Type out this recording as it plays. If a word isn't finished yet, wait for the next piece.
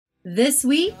This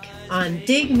week on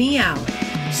Dig Me Out.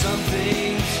 Some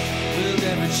things will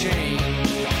never change.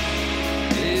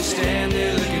 They stand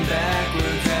there looking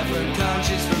backwards, half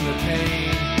unconscious from the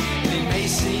pain. They may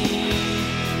seem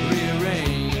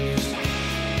rearranged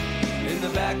in the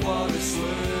backwater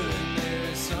swirling. There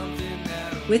is something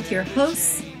that With your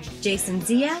hosts, Jason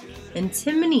Ziak and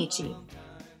Tim Minichi.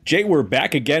 Jay, we're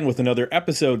back again with another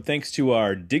episode thanks to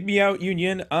our Dig Me Out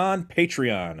Union on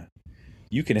Patreon.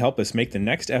 You can help us make the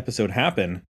next episode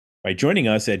happen by joining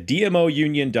us at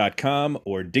dmounion.com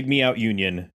or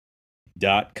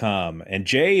digmeoutunion.com. And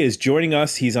Jay is joining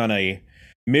us. He's on a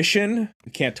mission.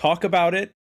 We can't talk about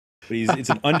it, but it's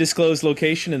an undisclosed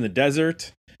location in the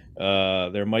desert.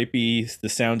 There might be the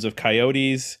sounds of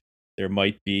coyotes. There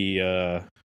might be...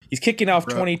 He's kicking off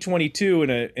 2022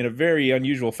 in a very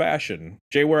unusual fashion.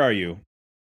 Jay, where are you?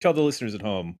 Tell the listeners at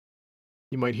home.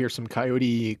 You might hear some coyote,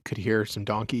 you could hear some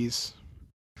donkeys.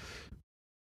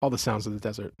 All the sounds of the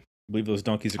desert. I believe those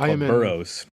donkeys are called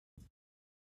burros.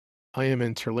 I am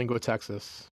in Terlingo,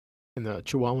 Texas, in the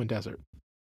Chihuahuan Desert.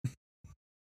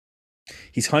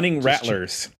 He's hunting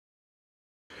rattlers.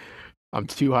 I'm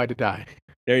too high to die.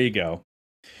 There you go.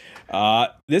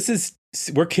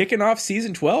 We're kicking off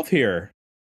season 12 here.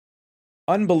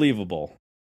 Unbelievable.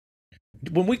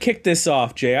 When we kicked this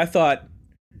off, Jay, I thought,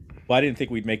 I didn't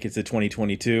think we'd make it to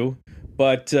 2022,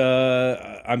 but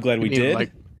I'm glad we did.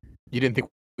 Like, you didn't think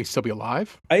we'd still be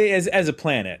alive? As a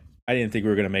planet, I didn't think we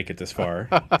were going to make it this far.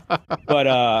 But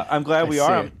I'm glad we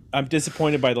are. I'm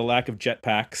disappointed by the lack of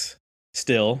jetpacks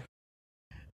still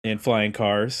and flying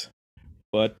cars.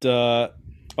 But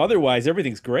otherwise,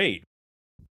 everything's great.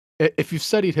 If you've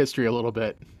studied history a little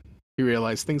bit, you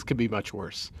realize things could be much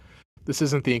worse. This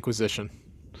isn't the Inquisition.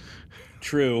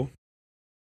 True.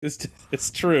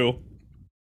 It's true.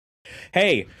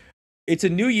 Hey, it's a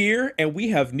new year, and we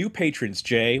have new patrons,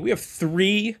 Jay. We have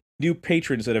 3 new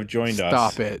patrons that have joined us.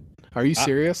 Stop it. Are you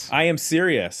serious? I am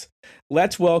serious.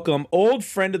 Let's welcome old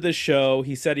friend of the show.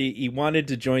 He said he wanted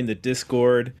to join the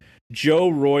Discord, Joe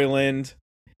Royland.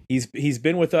 He's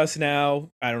been with us now,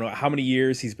 I don't know how many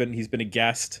years. He's been a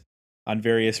guest on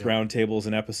various roundtables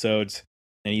and episodes,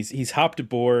 and he's hopped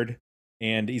aboard.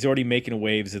 And he's already making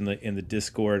waves in the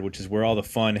Discord, which is where all the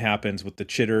fun happens with the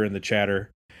chitter and the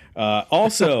chatter.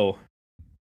 Also,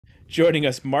 joining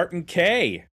us, Martin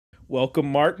K.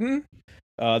 Welcome, Martin.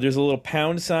 There's a little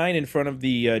pound sign in front of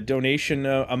the donation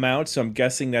amount, so I'm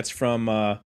guessing that's from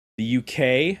the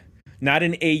UK. Not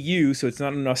an AU, so it's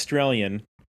not an Australian.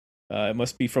 It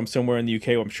must be from somewhere in the UK.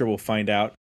 I'm sure we'll find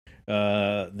out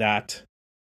that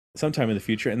sometime in the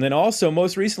future. And then also,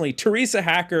 most recently, Teresa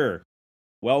Hacker.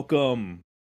 Welcome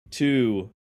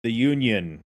to the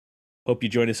Union. Hope you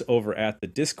join us over at the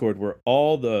Discord where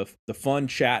all the fun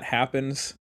chat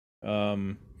happens.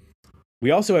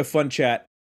 We also have fun chat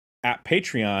at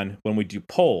Patreon when we do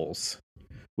polls,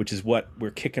 which is what we're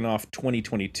kicking off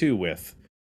 2022 with,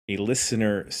 a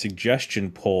listener suggestion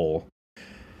poll.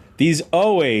 These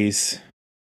always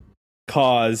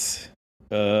cause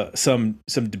some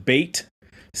debate,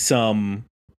 some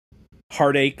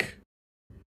heartache.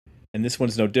 And this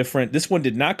one's no different. This one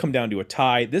did not come down to a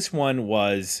tie. This one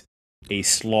was a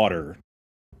slaughter.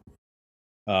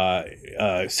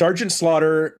 Sergeant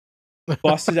Slaughter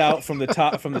busted out from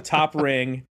the top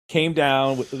ring, came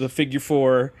down with the figure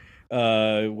 4,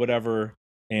 whatever,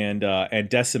 and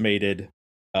decimated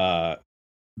the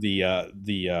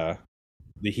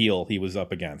heel he was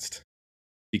up against.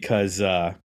 Because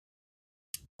I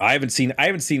haven't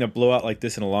seen a blowout like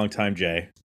this in a long time, Jay.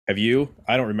 Have you?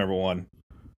 I don't remember one.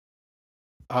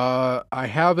 I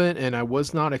haven't, and I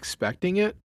was not expecting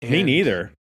it. Me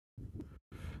neither.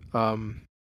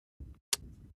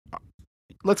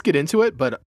 Let's get into it,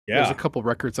 but yeah. There's a couple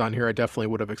records on here I definitely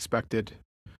would have expected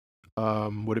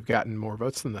would have gotten more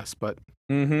votes than this, but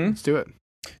Let's do it.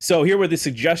 So here were the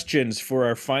suggestions for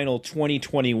our final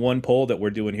 2021 poll that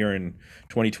we're doing here in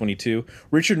 2022.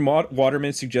 Richard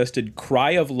Waterman suggested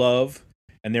Cry of Love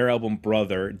and their album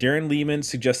Brother. Darren Lehman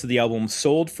suggested the album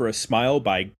Sold for a Smile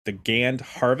by the Gand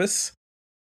Harvest.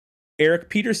 Eric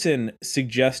Peterson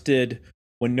suggested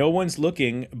When No One's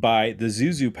Looking by the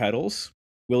Zuzu Pedals.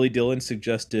 Willie Dillon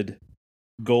suggested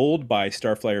Gold by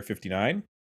Starflyer 59.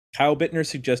 Kyle Bittner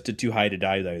suggested Too High to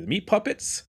Die by the Meat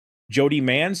Puppets. Jody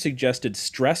Mann suggested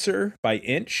Stressor by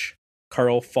Inch.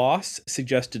 Carl Foss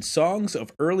suggested Songs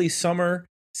of Early Summer,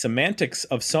 Semantics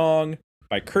of Song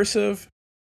by Cursive.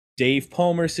 Dave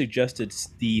Palmer suggested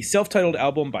the self-titled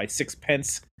album by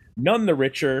Sixpence, None the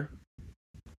Richer.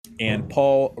 And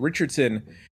Paul Richardson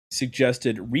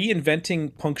suggested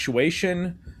Reinventing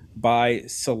Punctuation by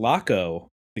Salako. I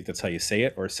think that's how you say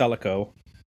it, or Salako.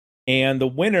 And the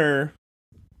winner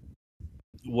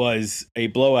was a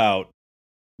blowout.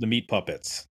 The Meat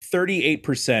Puppets,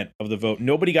 38% of the vote.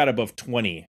 Nobody got above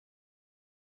 20.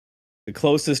 The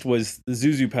closest was the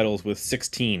Zuzu Pedals with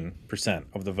 16%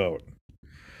 of the vote.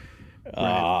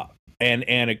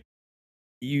 Right.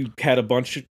 You had a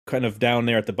bunch kind of down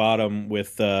there at the bottom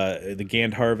with the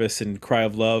Gand Harvest and Cry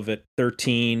of Love at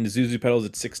 13, Zuzu Pedals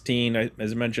at 16,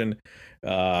 as I mentioned.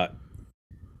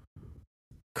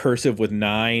 Cursive with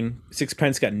 9.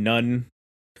 Sixpence got nothing.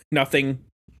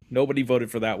 Nobody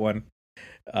voted for that one,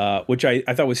 which I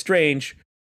thought was strange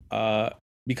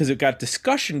because it got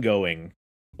discussion going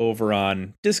over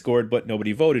on Discord, but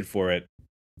nobody voted for it.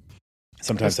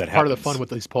 Sometimes that happens. Part of the fun with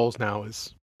these polls now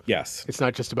is yes, it's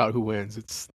not just about who wins;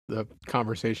 it's the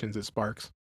conversations it sparks.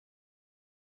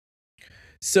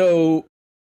 So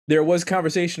there was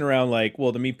conversation around like,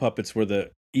 well, the Meat Puppets were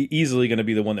easily going to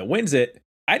be the one that wins it.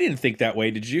 I didn't think that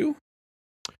way. Did you?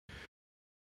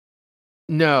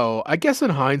 No, I guess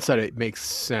in hindsight it makes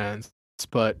sense,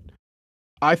 but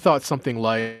I thought something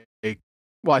like,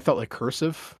 I thought like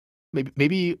Cursive.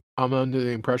 Maybe I'm under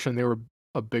the impression they were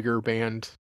a bigger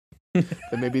band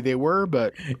than maybe they were,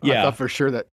 but yeah. I thought for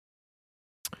sure that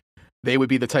they would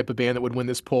be the type of band that would win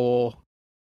this poll.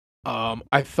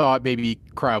 I thought maybe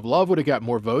Cry of Love would have got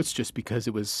more votes just because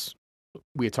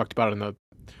we had talked about it in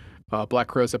the Black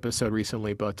Crowes episode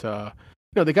recently, but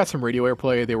they got some radio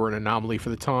airplay. They were an anomaly for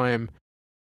the time.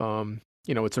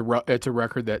 It's a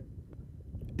record that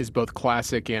is both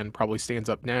classic and probably stands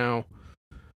up now.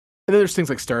 And then there's things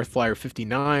like Starflyer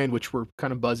 59, which were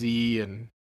kind of buzzy and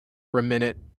for a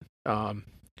minute. And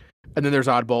then there's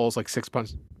oddballs like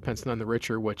Sixpence None the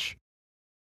Richer, which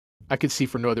I could see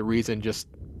for no other reason, just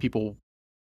people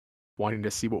wanting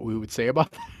to see what we would say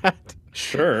about that.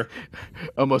 Sure.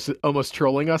 almost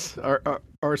trolling us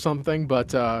or something.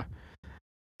 But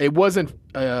it wasn't,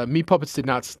 Meat Puppets did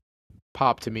not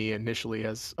pop to me initially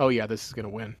as, oh yeah, this is going to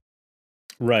win.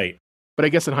 Right. But I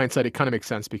guess in hindsight, it kind of makes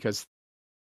sense because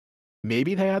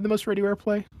maybe they had the most radio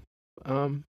airplay.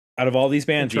 Out of all these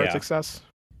bands, chart success.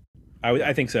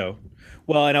 I think so.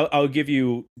 Well, and I'll give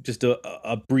you just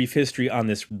a brief history on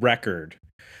this record.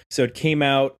 So it came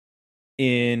out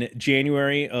in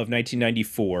January of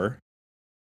 1994.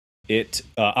 It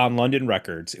on London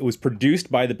Records. It was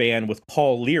produced by the band with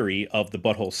Paul Leary of the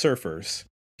Butthole Surfers.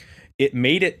 It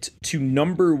made it to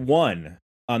number 1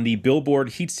 on the Billboard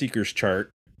Heatseekers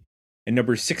chart and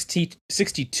number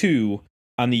 62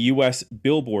 on the U.S.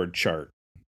 Billboard chart.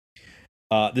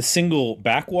 The single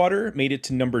Backwater made it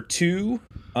to number 2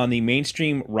 on the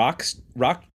mainstream rock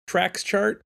tracks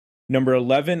chart, number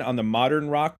 11 on the modern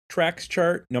rock tracks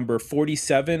chart, number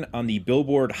 47 on the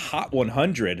Billboard Hot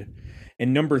 100,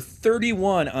 and number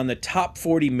 31 on the Top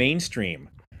 40 mainstream.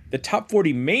 The Top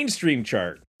 40 mainstream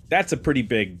chart, that's a pretty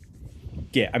big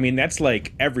get. I mean, that's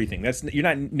like everything. You're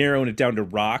not narrowing it down to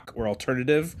rock or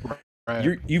alternative.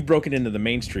 Right. You've broken into the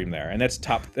mainstream there, and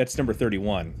that's number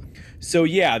 31. So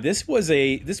yeah, this was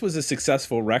a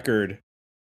successful record.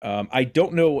 I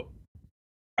don't know.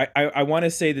 I want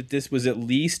to say that this was at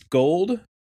least gold,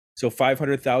 so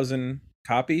 500,000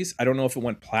 copies. I don't know if it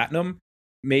went platinum.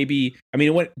 Maybe, I mean,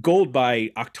 it went gold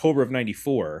by October of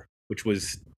 '94, which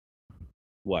was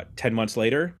 10 months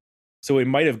later. So it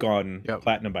might have gone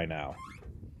platinum by now.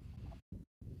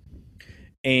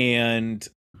 And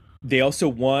they also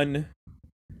won.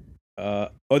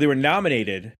 They were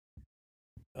nominated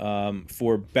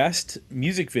for Best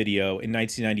Music Video in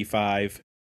 1995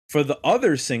 for the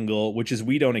other single, which is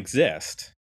We Don't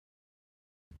Exist,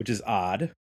 which is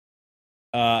odd.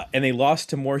 And they lost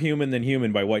to More Human Than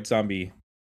Human by White Zombie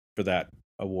for that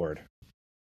award.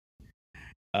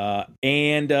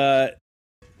 And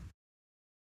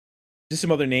just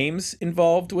some other names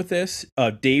involved with this.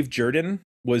 Dave Jerden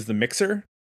was the mixer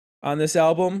on this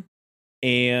album,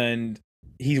 and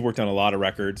he's worked on a lot of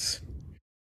records.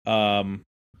 The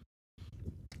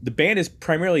band is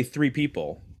primarily 3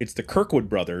 people. It's the Kirkwood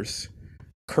brothers,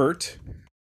 Kurt,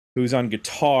 who's on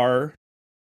guitar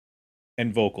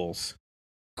and vocals,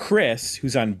 Chris,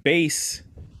 who's on bass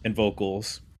and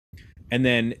vocals, and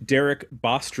then Derek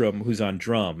Bostrom, who's on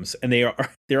drums. And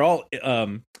they're all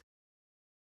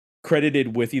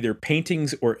credited with either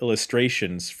paintings or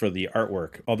illustrations for the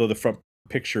artwork, although the front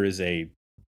picture is a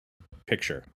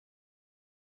picture.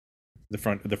 The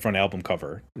front album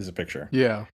cover is a picture.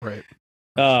 Yeah, right.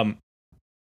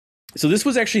 So this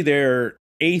was actually their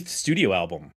 8th studio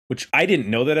album, which I didn't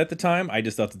know that at the time. I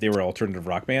just thought that they were an alternative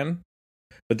rock band.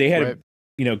 But they had,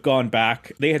 gone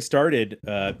back. They had started,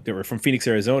 they were from Phoenix,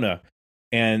 Arizona,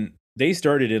 and they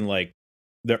started in like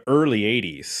the early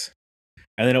 80s.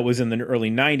 And then it was in the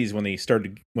early 90s when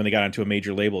they got onto a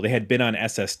major label. They had been on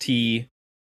SST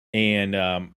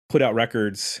and put out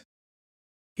records,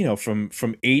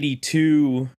 from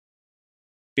 82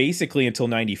 basically until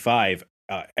 95,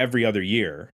 every other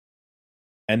year.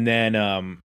 And then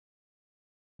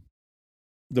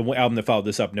the album that followed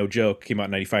this up, No Joke, came out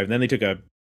in 95. And then they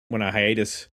went on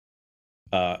hiatus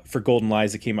for Golden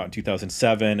Lies that came out in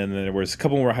 2007. And then there was a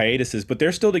couple more hiatuses, but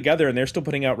they're still together and they're still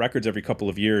putting out records every couple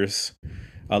of years.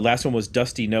 Last one was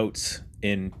Dusty Notes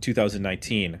in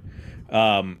 2019.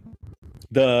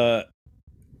 The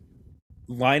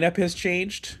lineup has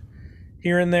changed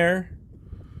here and there.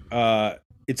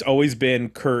 It's always been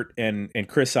Kurt and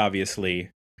Chris, obviously,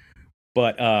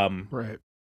 but Right.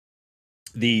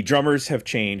 the drummers have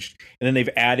changed, and then they've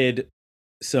added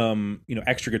some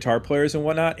extra guitar players and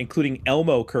whatnot, including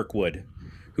Elmo Kirkwood,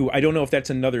 who I don't know if that's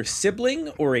another sibling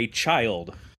or a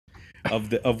child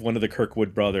of one of the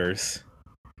Kirkwood brothers.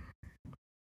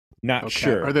 Not Okay.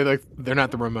 sure. Are they they're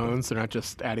not the Ramones? They're not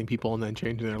just adding people and then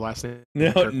changing their last name?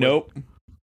 No, Kirkwood?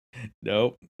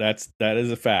 nope. That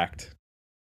is a fact.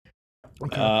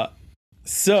 Okay.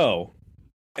 So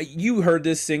you heard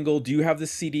this single. Do you have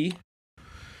this CD?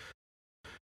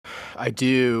 I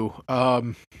do.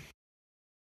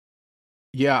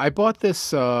 Yeah, I bought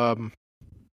this. I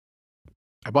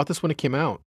bought this when it came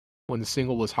out, when the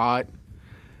single was hot.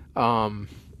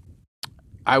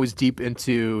 I was deep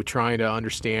into trying to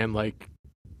understand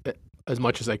as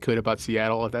much as I could about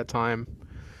Seattle at that time.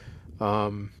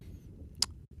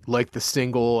 Like the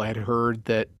single, I had heard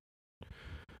that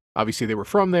obviously they were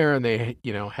from there and they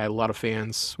had a lot of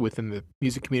fans within the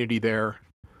music community there.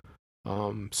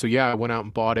 So yeah, I went out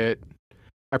and bought it.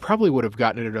 I probably would have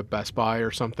gotten it at a Best Buy or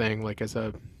something,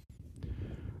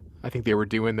 I think they were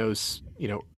doing those,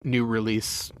 new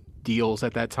release deals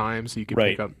at that time, so you could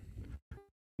Right. pick up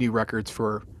new records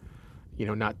for,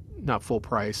 not full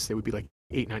price. They would be like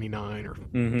 $8.99 or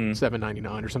Mm-hmm.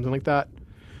 $7.99 or something like that.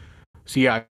 So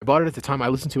yeah, I bought it at the time. I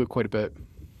listened to it quite a bit.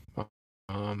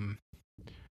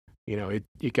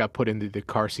 It got put into the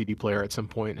car CD player at some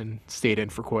point and stayed in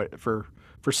for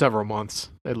several months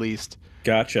at least.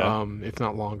 Gotcha. If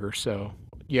not longer. So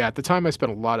yeah, at the time I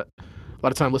spent a lot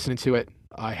of time listening to it.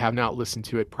 I have not listened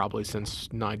to it probably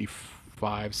since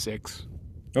 95, 6.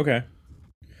 Okay.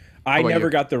 I about never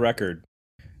you? got the record.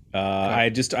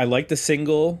 Okay. I liked the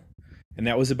single, and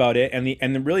that was about it.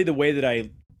 And really the way that I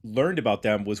learned about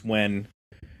them was when,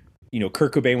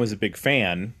 Kurt Cobain was a big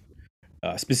fan,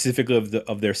 specifically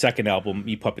of their second album,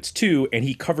 Meat Puppets 2, and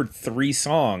he covered 3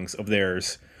 songs of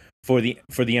theirs for the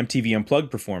MTV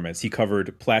Unplugged performance. He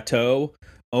covered Plateau,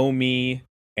 Oh Me,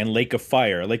 and Lake of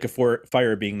Fire. Lake of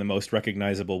Fire being the most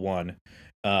recognizable one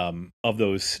of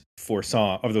those 3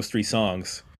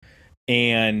 songs.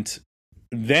 And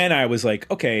then I was like,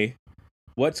 okay,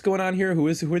 what's going on here? Who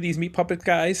are these Meat Puppet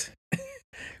guys?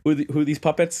 who are these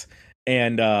puppets?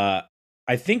 And I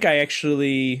think I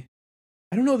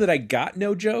don't know that I got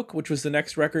No Joke, which was the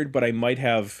next record, but I might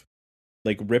have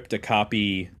ripped a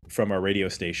copy from our radio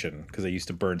station because I used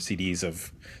to burn CDs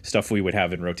of stuff we would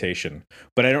have in rotation.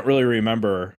 But I don't really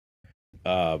remember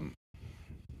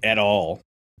at all.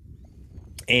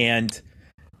 And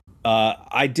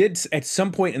I did at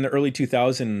some point in the early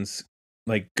 2000s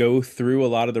go through a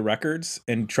lot of the records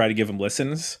and try to give them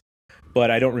listens,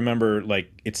 but I don't remember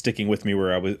it sticking with me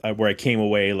where I came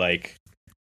away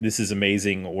this is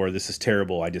amazing or this is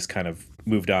terrible. I just kind of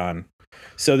moved on.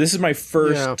 So this is my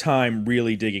first time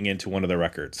really digging into one of the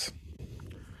records.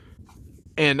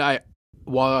 And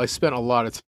while I spent a lot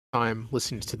of time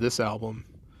listening to this album,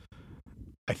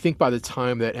 I think by the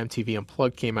time that MTV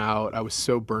Unplugged came out, I was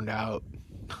so burned out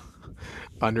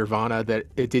on Nirvana that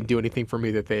it didn't do anything for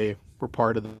me that they were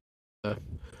part of the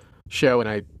show, and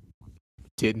I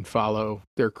didn't follow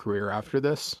their career after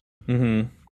this. Mm-hmm.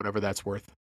 Whatever that's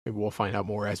worth. Maybe we'll find out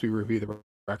more as we review the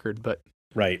record, but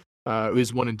right. It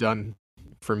was one and done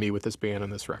for me with this band on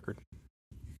this record.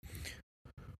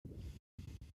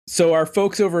 So our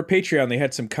folks over at Patreon, they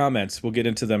had some comments. We'll get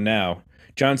into them now.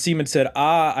 John Seaman said,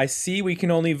 I see we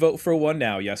can only vote for one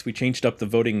now. Yes, we changed up the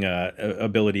voting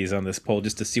abilities on this poll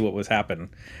just to see what was happening.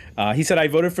 He said, I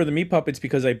voted for the Meat Puppets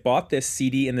because I bought this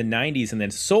CD in the 90s and then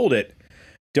sold it.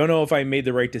 Don't know if I made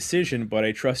the right decision, but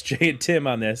I trust Jay and Tim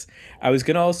on this. I was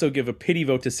going to also give a pity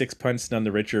vote to Sixpence None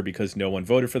the Richer because no one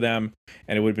voted for them,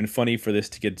 and it would have been funny for this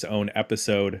to get its own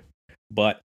episode,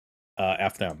 but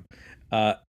F them.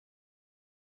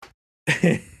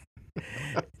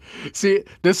 See,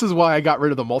 this is why I got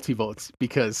rid of the multi-votes,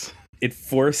 because it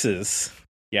forces,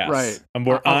 yes, right. I'm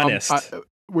more honest.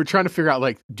 We're trying to figure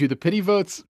out, do the pity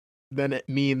votes then it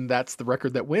mean that's the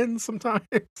record that wins sometimes?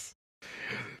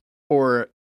 Or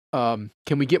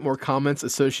can we get more comments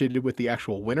associated with the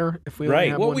actual winner if we only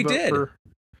have one vote did.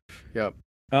 Yep.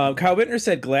 Kyle Bittner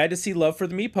said, glad to see love for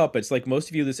the Meat Puppets. Like most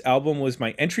of you, this album was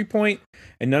my entry point,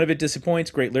 and none of it disappoints.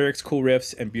 Great lyrics, cool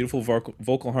riffs, and beautiful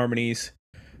vocal harmonies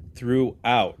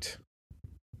throughout.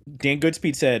 Dan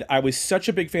Goodspeed said, I was such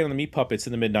a big fan of the Meat Puppets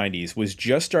in the mid-90s. Was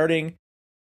just starting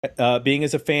being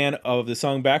as a fan of the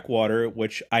song Backwater,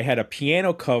 which I had a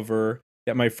piano cover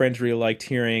that my friends really liked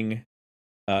hearing,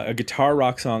 a guitar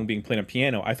rock song being played on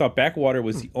piano. I thought Backwater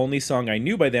was the only song I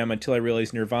knew by them until I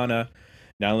realized Nirvana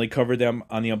not only covered them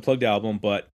on the Unplugged album,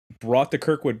 but brought the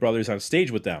Kirkwood brothers on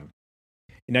stage with them.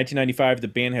 In 1995, the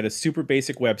band had a super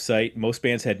basic website. Most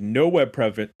bands had no web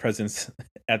presence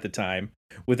at the time,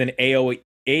 with an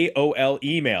AOL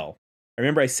email. I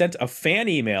remember I sent a fan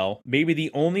email, maybe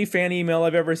the only fan email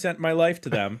I've ever sent in my life to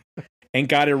them, and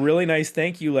got a really nice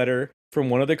thank you letter from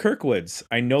one of the Kirkwoods.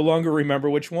 I no longer remember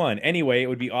which one. Anyway, it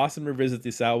would be awesome to revisit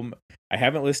this album. I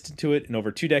haven't listened to it in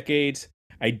over 2 decades.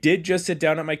 I did just sit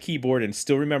down at my keyboard and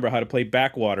still remember how to play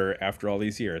Backwater after all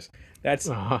these years. That's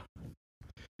very I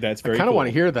kind cool. of want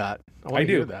to hear that. I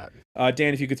do. Hear that.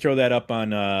 Dan, if you could throw that up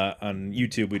on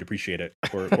YouTube, we'd appreciate it.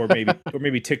 Or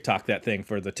maybe TikTok that thing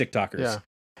for the TikTokers.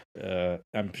 Yeah.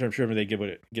 I'm sure they get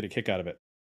a kick out of it.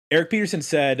 Eric Peterson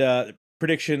said,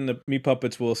 prediction, the Meat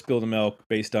Puppets will spill the milk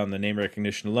based on the name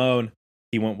recognition alone.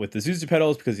 He went with the Zuzu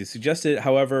Pedals because he suggested it.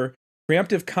 However,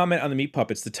 preemptive comment on the Meat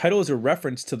Puppets. The title is a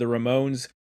reference to the Ramones'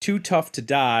 Too Tough to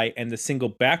Die, and the single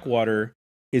Backwater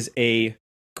is a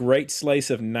great slice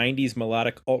of 90s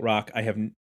melodic alt-rock. I have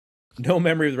no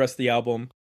memory of the rest of the album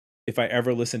if I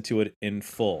ever listened to it in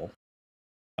full.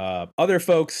 Other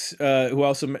folks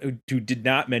who did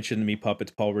not mention the Meat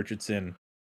Puppets, Paul Richardson,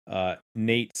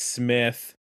 Nate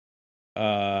Smith,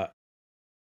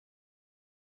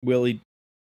 Willie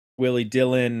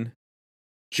Dillon,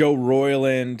 Joe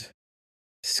Royland,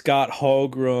 Scott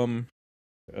Holgram,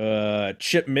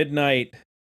 Chip Midnight.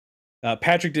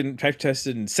 Patrick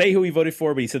didn't say who he voted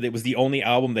for, but he said it was the only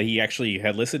album that he actually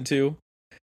had listened to.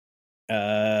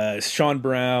 Sean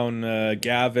Brown,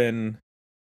 Gavin.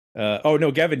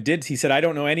 Gavin did. He said, I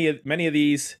don't know many of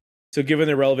these. So given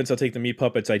their relevance, I'll take the Meat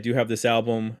Puppets. I do have this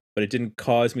album, but it didn't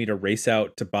cause me to race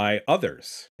out to buy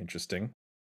others. Interesting.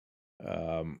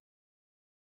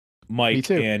 Mike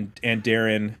and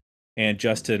Darren and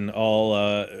Justin all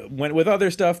went with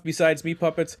other stuff besides Meat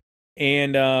Puppets.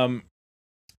 And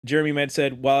Jeremy Med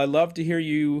said, while I love to hear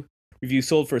you review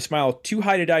Sold for a Smile, Too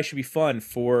High to Die should be fun.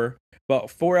 For about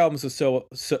 4 albums or so,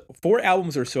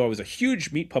 I was a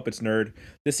huge Meat Puppets nerd.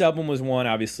 This album was one,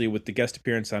 obviously, with the guest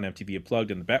appearance on MTV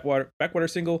Unplugged and the Backwater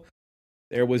single.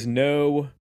 There was no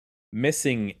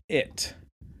missing it.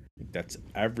 That's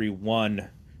everyone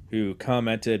who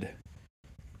commented.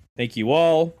 Thank you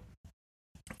all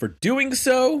for doing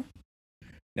so.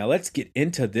 Now let's get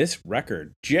into this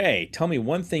record. Jay, tell me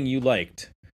one thing you liked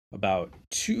about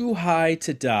Too High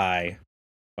to Die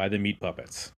by the Meat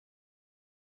Puppets.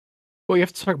 Well, you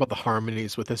have to talk about the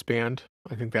harmonies with this band.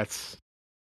 I think that's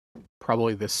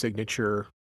probably the signature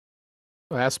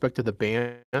aspect of the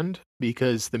band,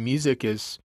 because the music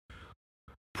is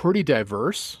pretty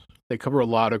diverse. They cover a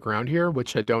lot of ground here,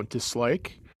 which I don't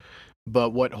dislike.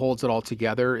 But what holds it all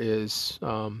together is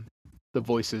the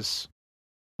voices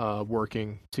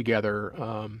working together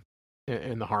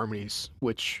and the harmonies,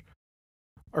 which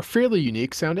are fairly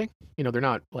unique sounding. You know, they're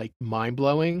not like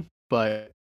mind-blowing,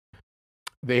 but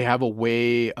they have a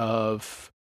way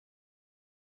of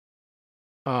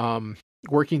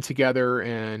working together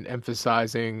and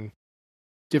emphasizing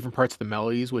different parts of the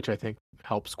melodies, which I think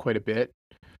helps quite a bit.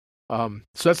 So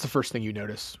that's the first thing you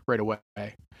notice right away.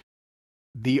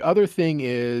 The other thing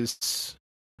is,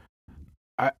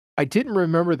 I didn't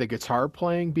remember the guitar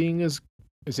playing being as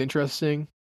interesting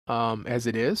as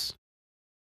it is,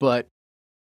 but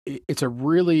it's a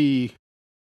really,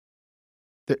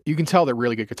 you can tell they're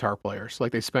really good guitar players.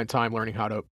 Like, they spent time learning how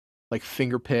to like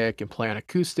finger pick and play on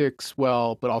acoustics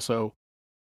well, but also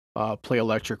play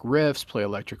electric riffs, play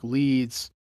electric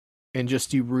leads, and just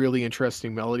do really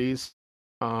interesting melodies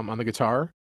on the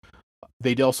guitar.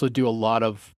 They also do a lot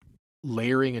of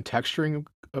layering and texturing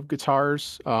of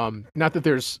guitars. Not that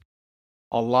there's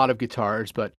a lot of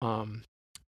guitars, but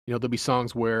there'll be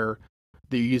songs where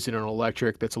they're using an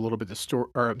electric that's a little bit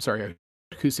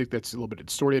acoustic that's a little bit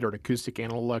distorted, or an acoustic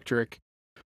and an electric,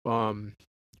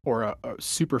 or a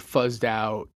super fuzzed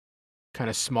out kind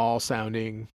of small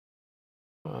sounding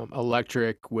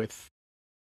electric with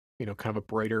kind of a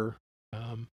brighter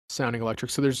sounding electric.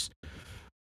 So there's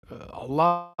a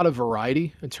lot of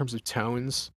variety in terms of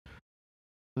tones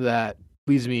that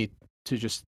leads me to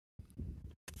just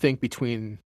think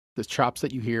between the chops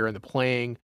that you hear and the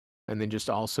playing, and then just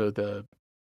also the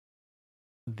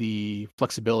the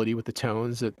flexibility with the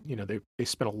tones that, they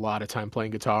spent a lot of time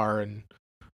playing guitar and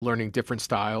learning different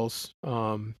styles.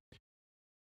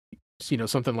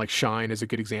 Something like Shine is a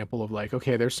good example of like,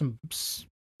 okay, there's some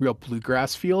real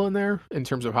bluegrass feel in there in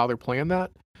terms of how they're playing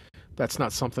that. That's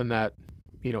not something that,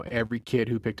 every kid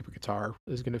who picked up a guitar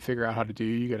is going to figure out how to do.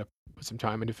 You got to put some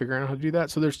time into figuring out how to do that.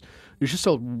 So there's just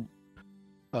a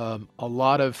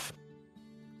lot of,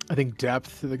 I think,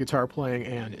 depth to the guitar playing,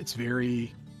 and it's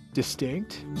very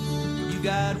distinct. You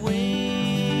got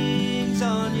wings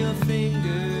on your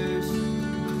fingers.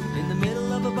 In the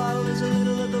middle of a bottle is a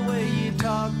little of the way you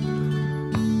talk.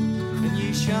 And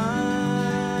you shine,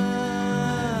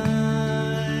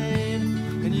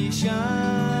 and you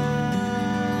shine.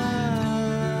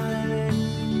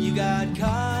 You got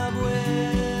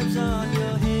cobwebs on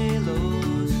your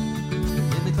halos.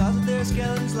 In the closet there are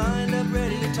skeletons lined up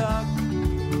ready to talk.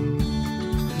 And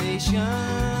they shine,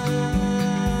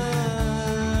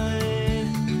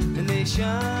 and they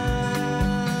shine.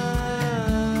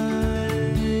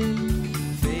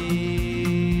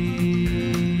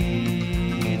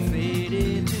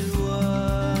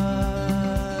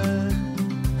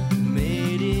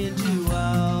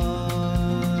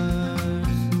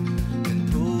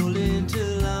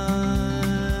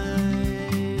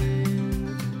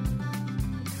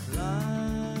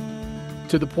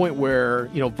 To the point where,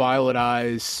 Violet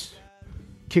Eyes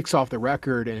kicks off the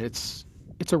record, and it's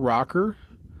a rocker.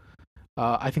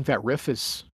 I think that riff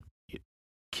is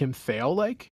Kim Thayil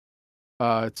like.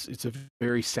 It's a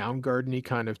very Soundgarden-y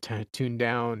kind of tuned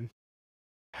down,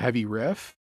 heavy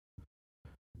riff.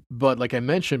 But like I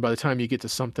mentioned, by the time you get to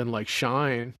something like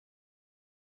Shine,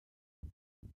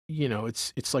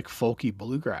 it's like folky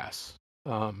bluegrass.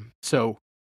 And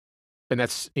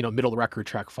that's middle of the record,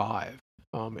 track 5.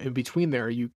 In between there,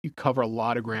 you cover a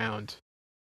lot of ground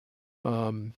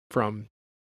from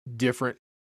different,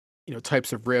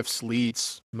 types of riffs,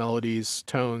 leads, melodies,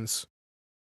 tones.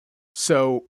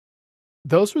 So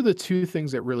those were the two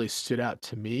things that really stood out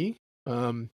to me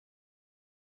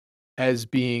as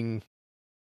being,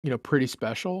 pretty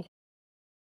special.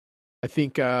 I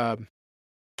think I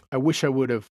wish I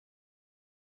would have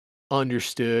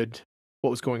understood what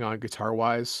was going on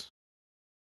guitar-wise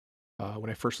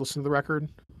when I first listened to the record,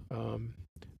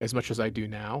 as much as I do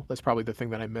now. That's probably the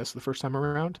thing that I missed the first time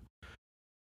around.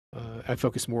 I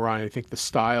focused more on, I think, the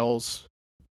styles.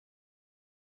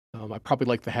 I probably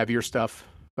liked the heavier stuff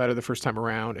better the first time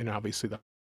around, and obviously the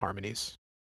harmonies.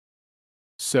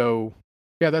 So,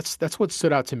 yeah, that's what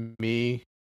stood out to me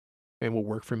and will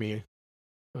work for me.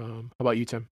 How about you,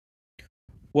 Tim?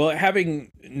 Well,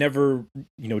 having never,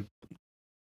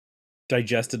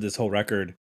 digested this whole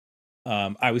record,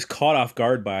 I was caught off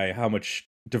guard by how much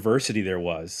diversity there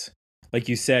was. Like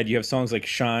you said, you have songs like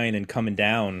Shine and Coming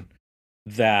Down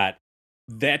that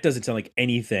doesn't sound like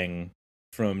anything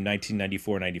from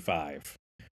 1994-95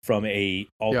 from a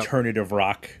alternative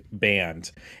rock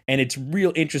band. And it's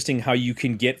real interesting how you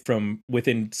can get from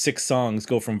within 6 songs,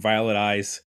 go from Violet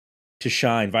Eyes to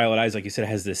Shine. Violet Eyes, like you said,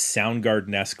 has this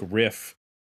Soundgarden-esque riff.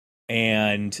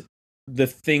 And the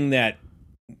thing that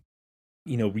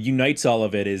unites all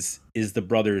of it is the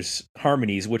brothers'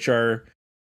 harmonies, which are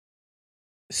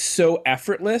so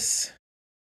effortless.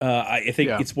 I think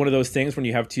it's one of those things when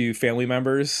you have 2 family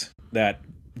members that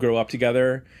grow up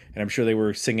together, and I'm sure they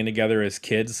were singing together as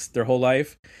kids their whole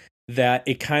life, that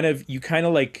you kind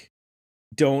of like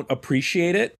don't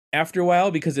appreciate it after a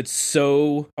while because it's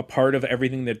so a part of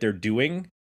everything that they're doing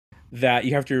that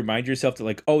you have to remind yourself that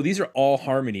like, oh, these are all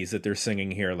harmonies that they're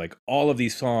singing here. Like all of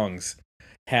these songs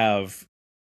have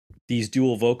these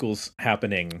dual vocals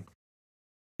happening.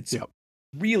 It's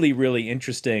really, really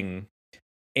interesting.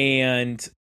 And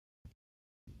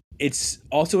it's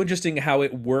also interesting how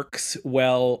it works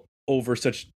well over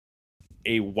such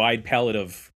a wide palette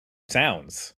of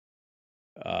sounds.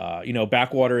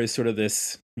 Backwater is sort of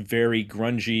this very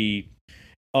grungy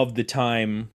of the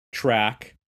time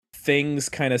track. Things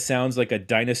kind of sounds like a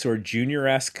Dinosaur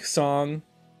Jr.-esque song.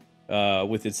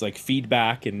 With its like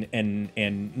feedback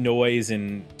and noise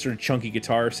and sort of chunky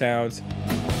guitar sounds.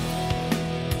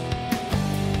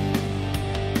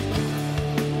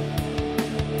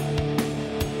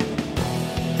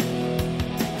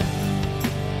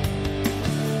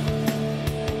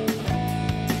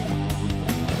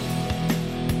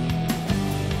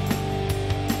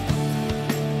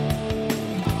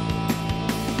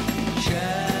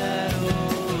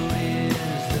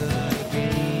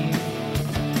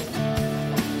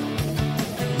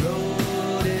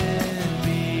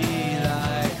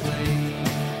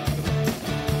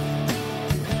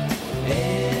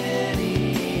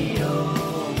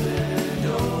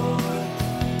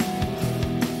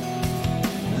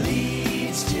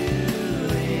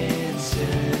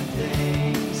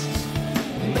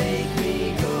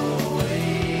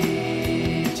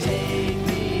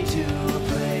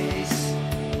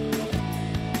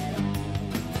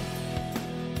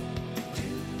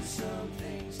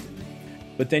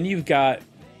 But then you've got,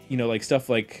 like stuff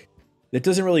like that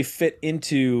doesn't really fit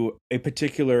into a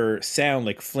particular sound,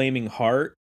 like Flaming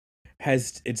Heart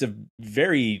it's a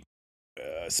very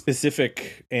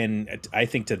specific, and I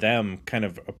think to them, kind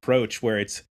of approach where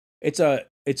it's a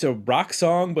rock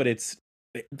song, but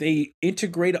they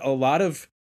integrate a lot of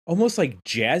almost like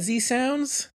jazzy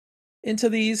sounds into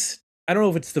these. I don't know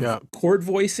if it's the chord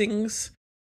voicings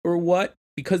or what,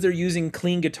 because they're using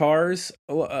clean guitars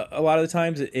a lot of the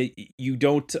times. You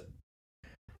don't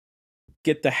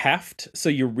get the heft, so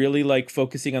you're really like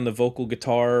focusing on the vocal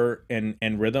guitar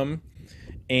and rhythm,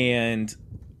 and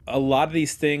a lot of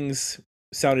these things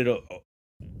sounded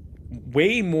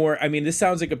way more. I mean, this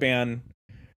sounds like a band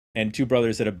and two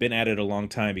brothers that have been at it a long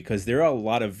time, because there are a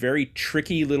lot of very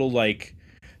tricky little like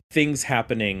things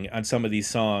happening on some of these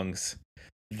songs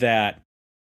that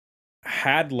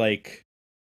had like,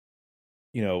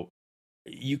 you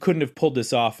couldn't have pulled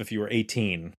this off if you were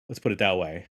 18. Let's put it that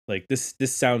way. Like this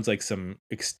sounds like some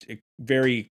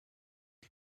very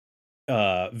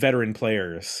veteran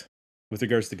players with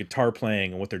regards to guitar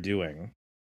playing and what they're doing.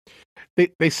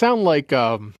 They sound like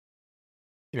we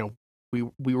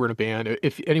were in a band.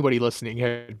 If anybody listening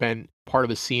had been part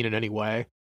of a scene in any way,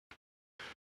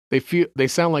 they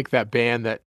sound like that band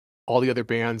that all the other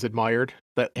bands admired,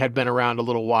 that had been around a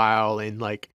little while and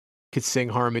like could sing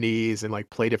harmonies and like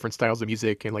play different styles of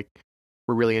music and like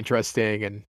were really interesting.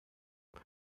 And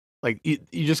like you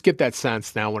just get that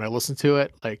sense now when I listen to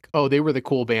it, like, oh, they were the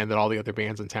cool band that all the other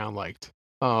bands in town liked,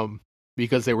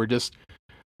 because they were just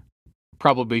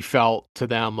probably felt to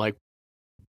them like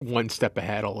one step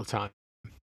ahead all the time.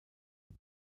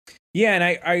 Yeah, and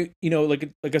I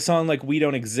like a song like We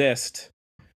Don't Exist,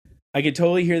 I could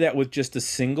totally hear that with just a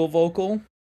single vocal.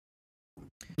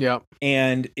 Yeah.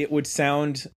 And it would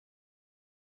sound,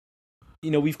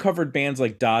 we've covered bands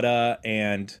like Dada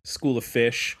and School of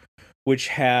Fish, which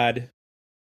had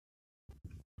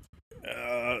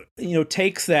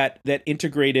takes that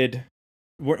integrated,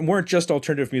 weren't just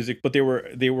alternative music, but they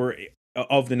were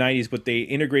of the 90s, but they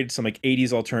integrated some like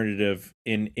 80s alternative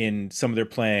in some of their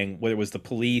playing, whether it was The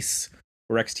Police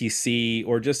or XTC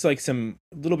or just like some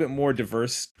little bit more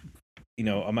diverse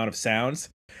amount of sounds.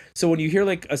 So when you hear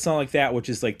like a song like that, which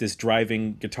is like this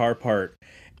driving guitar part,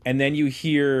 and then you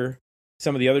hear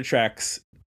some of the other tracks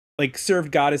like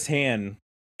Served God His Hand,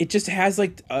 it just has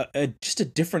like just a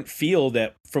different feel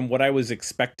that from what I was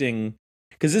expecting,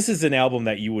 because this is an album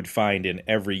that you would find in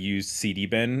every used CD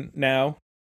bin now,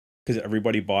 because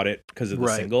everybody bought it because of the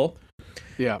single.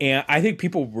 Yeah. And I think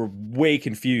people were way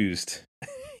confused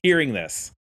hearing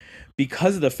this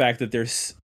because of the fact that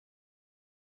there's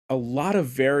a lot of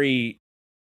very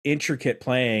intricate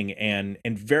playing and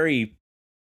very,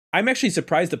 I'm actually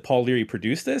surprised that Paul Leary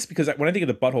produced this, because when I think of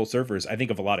the Butthole Surfers, I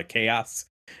think of a lot of chaos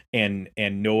and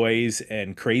noise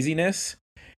and craziness.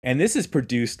 And this is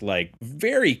produced like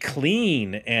very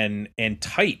clean and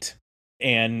tight,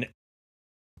 and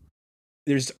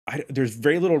there's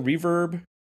very little reverb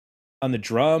on the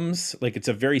drums. Like it's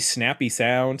a very snappy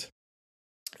sound.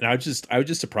 And I was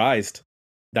just surprised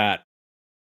that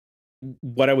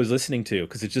what I was listening to,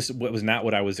 because it was not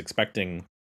what I was expecting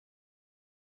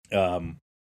as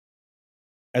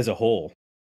a whole.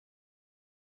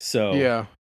 So yeah,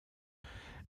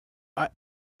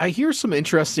 I hear some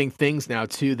interesting things now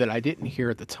too that I didn't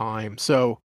hear at the time.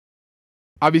 So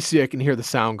obviously I can hear the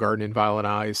Soundgarden in Violent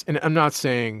Eyes, and I'm not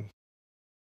saying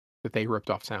that they ripped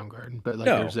off Soundgarden, but like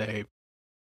there's a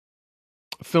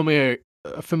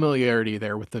familiarity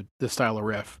there with the style of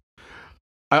riff.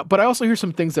 But I also hear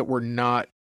some things that were not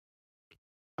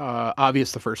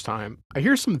obvious the first time. I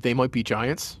hear some They Might Be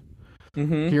Giants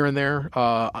here and there.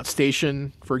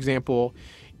 Station, for example.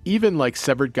 Even like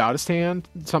Severed Goddess Hand,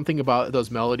 something about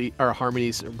those melody or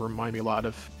harmonies remind me a lot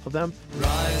of them.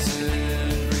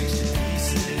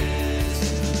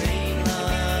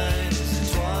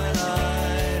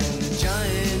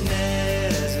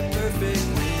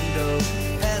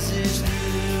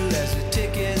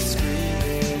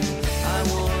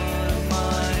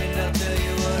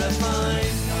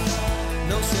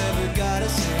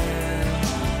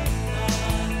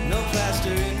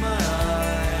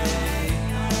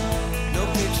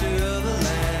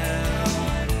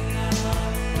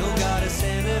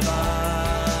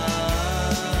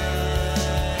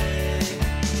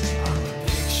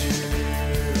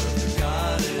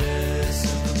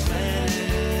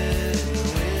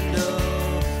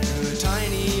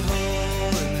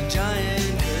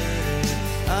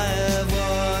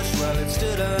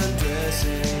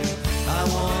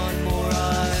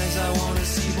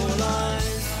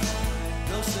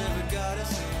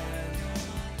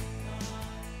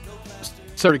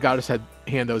 Sorry, Goddess Had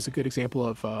Hand, though, is a good example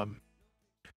of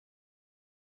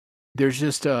there's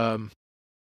just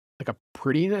like a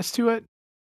prettiness to it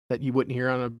that you wouldn't hear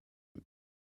on a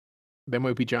Them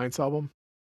Might Be Giants album.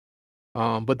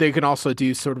 But they can also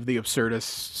do sort of the absurdist,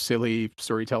 silly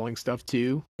storytelling stuff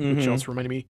too, which also reminded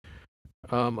me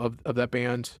of that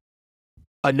band.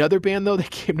 Another band though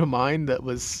that came to mind that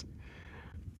was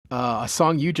a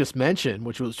song you just mentioned,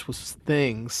 which was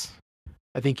Things.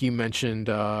 I think you mentioned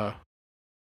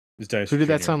who did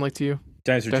that sound like to you?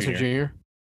 Dinosaur Jr. Jr.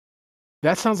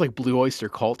 That sounds like Blue Oyster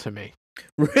Cult to me.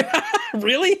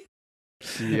 Really?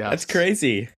 Yeah, that's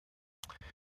crazy.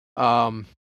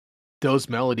 Those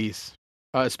melodies,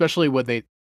 especially when they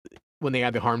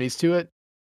add the harmonies to it,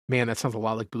 man, that sounds a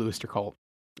lot like Blue Oyster Cult.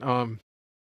 Huh.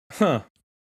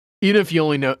 Even if you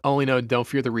only know Don't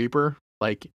Fear the Reaper,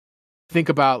 like think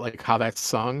about like how that's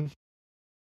sung,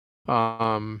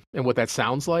 and what that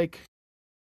sounds like,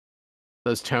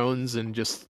 those tones and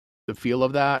just the feel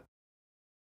of that.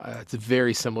 It's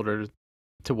very similar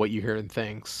to what you hear in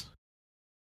Things.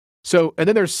 So, and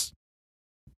then there's,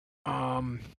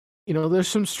 there's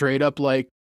some straight up like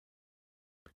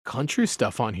country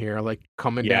stuff on here, like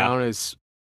Coming Down is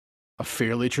a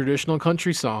fairly traditional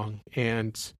country song,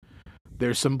 and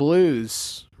there's some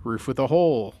blues. Roof with a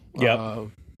Hole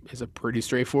is a pretty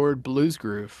straightforward blues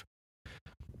groove.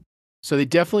 So they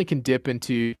definitely can dip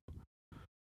into,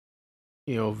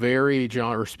 very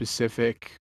genre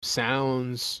specific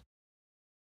sounds.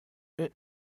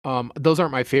 Those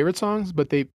aren't my favorite songs, but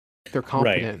they're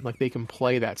competent. Right. Like they can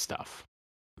play that stuff.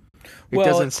 It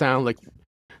doesn't sound like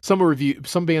some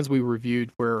bands we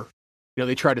reviewed where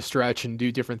they try to stretch and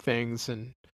do different things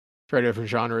and try different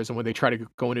genres, and when they try to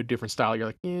go into a different style, you're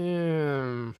like,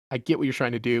 yeah, I get what you're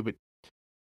trying to do, but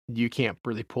you can't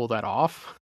really pull that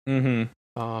off.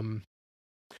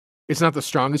 It's not the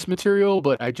strongest material,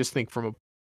 but I just think from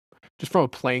a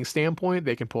playing standpoint,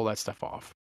 they can pull that stuff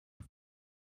off.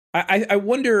 I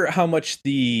wonder how much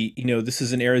this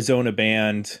is an Arizona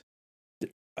band.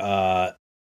 I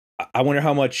wonder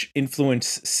how much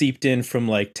influence seeped in from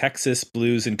like Texas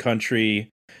blues and country,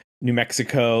 New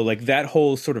Mexico, like that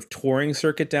whole sort of touring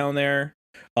circuit down there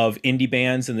of indie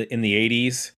bands in the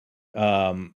 80s.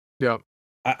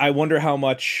 I wonder how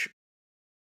much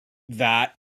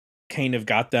that kind of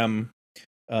got them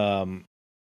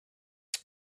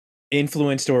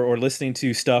influenced or listening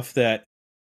to stuff that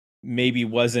maybe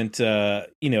wasn't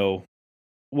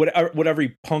what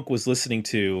every punk was listening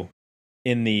to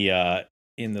in the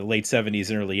late 70s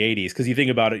and early 80s, because you think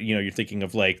about it, you're thinking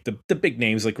of like the big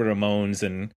names like Ramones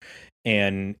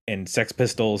and Sex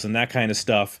Pistols and that kind of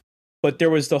stuff, but there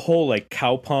was the whole like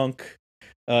cowpunk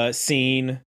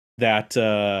scene that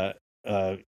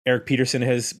Eric Peterson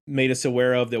has made us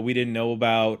aware of that we didn't know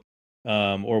about,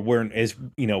 or weren't as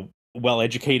well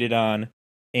educated on,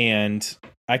 and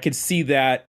I could see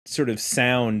that sort of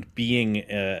sound being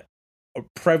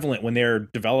prevalent when they're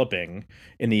developing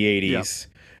in the 80s.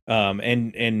 I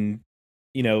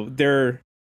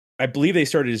believe they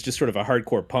started as just sort of a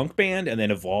hardcore punk band and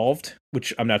then evolved,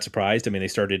 which I'm not surprised. I mean, they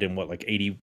started in like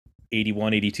 80,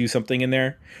 81, 82, something in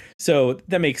there. So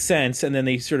that makes sense. And then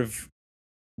they sort of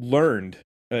learned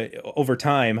over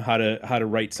time how to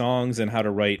write songs and how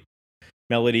to write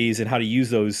melodies and how to use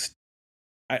those.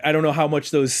 I don't know how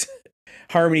much those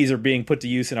harmonies are being put to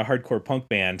use in a hardcore punk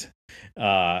band,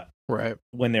 right,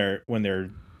 when they're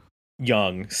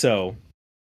young. So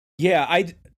yeah,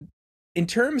 in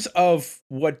terms of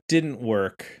what didn't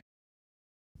work,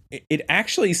 it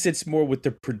actually sits more with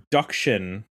the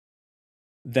production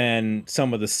than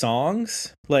some of the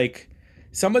songs. Like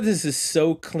some of this is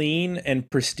so clean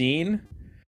and pristine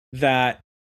that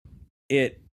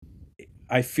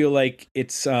I feel like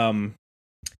it's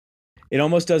it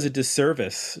almost does a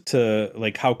disservice to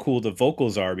like how cool the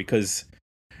vocals are, because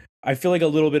I feel like a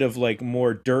little bit of like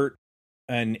more dirt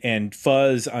and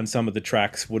fuzz on some of the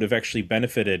tracks would have actually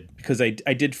benefited, because I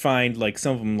did find like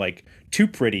some of them like too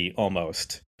pretty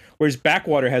almost, whereas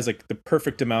Backwater has like the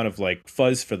perfect amount of like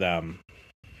fuzz for them.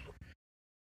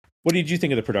 What did you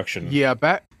think of the production? Yeah,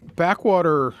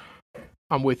 Backwater,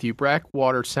 I'm with you.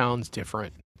 Backwater sounds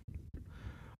different.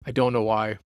 I don't know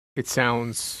why. It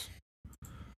sounds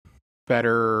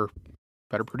better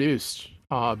produced.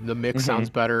 The mix sounds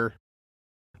better.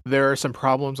 There are some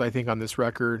problems, I think, on this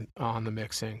record on the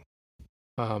mixing.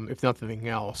 If nothing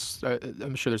else,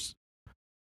 I'm sure there's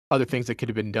other things that could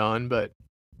have been done, but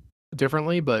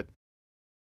differently. But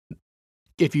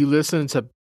if you listen to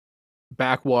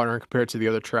Backwater and compare it to the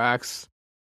other tracks,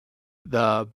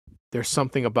 there's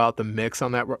something about the mix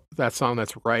on that song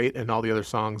that's right, and all the other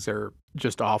songs are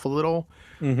just off a little.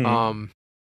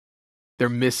 they're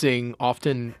missing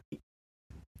often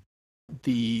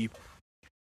they're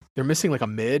missing like a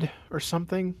mid or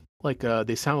something. Like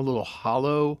they sound a little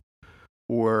hollow,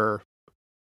 or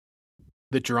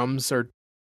the drums are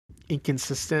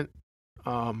inconsistent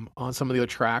on some of the other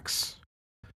tracks.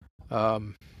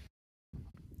 That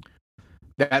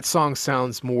song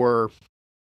sounds more,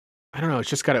 I don't know, it's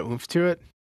just got an oomph to it,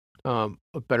 a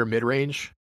better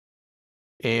mid-range.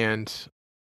 And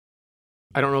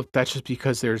I don't know if that's just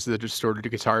because there's the distorted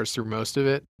guitars through most of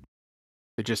it.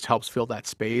 It just helps fill that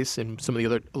space. And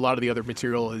a lot of the other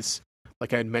material is,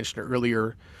 like I had mentioned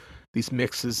earlier, these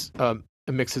mixes of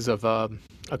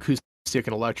acoustic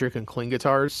and electric and clean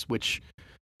guitars, which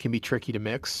can be tricky to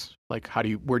mix. Like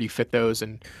where do you fit those?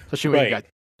 And especially when you got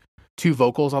two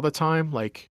vocals all the time,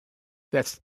 like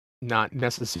that's not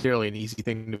necessarily an easy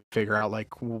thing to figure out. Like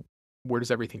where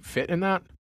does everything fit in that?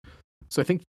 So I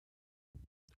think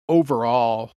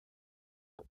overall,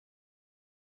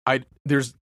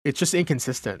 it's just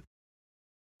inconsistent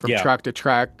from track to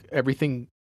track. Everything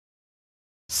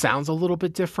sounds a little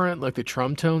bit different. Like the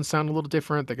drum tones sound a little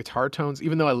different. The guitar tones,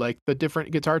 even though I like the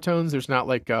different guitar tones, there's not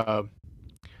like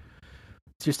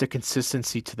just a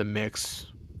consistency to the mix.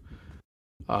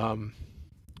 In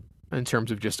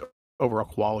terms of just overall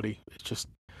quality, it's just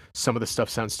some of the stuff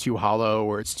sounds too hollow,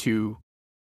 or it's too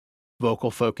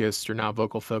vocal focused, or not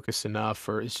vocal focused enough,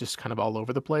 or it's just kind of all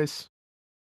over the place.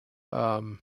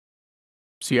 So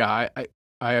yeah,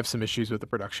 I have some issues with the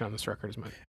production on this record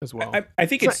as well. I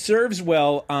think it serves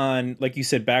well on, like you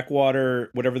said, Backwater,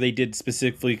 whatever they did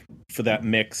specifically for that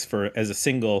mix as a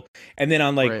single, and then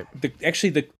on like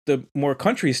the more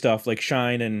country stuff like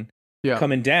Shine and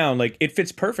Coming Down, like it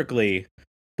fits perfectly.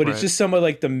 But it's just some of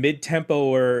like the mid-tempo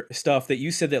or stuff that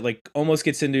you said that like almost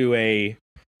gets into a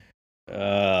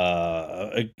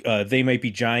They Might Be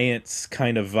Giants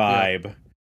kind of vibe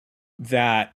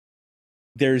that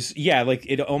there's like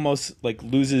it almost like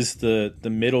loses the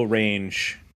middle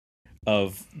range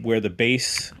of where the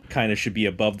bass kind of should be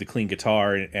above the clean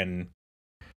guitar, and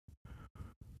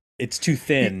it's too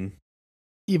thin.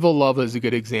 Evil Love is a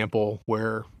good example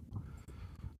where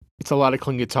it's a lot of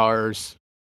clean guitars.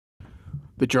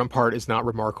 The drum part is not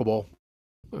remarkable.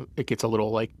 It gets a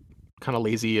little like kind of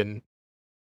lazy and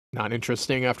not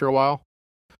interesting after a while.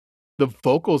 The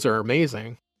vocals are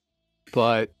amazing,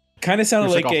 but kind of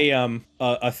sounded like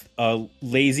a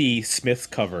lazy Smiths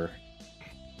cover.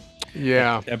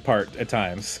 Yeah, at part at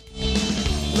times.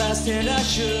 Last hand I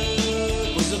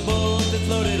shook was a boat that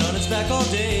floated on its back all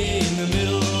day in the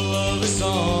middle of a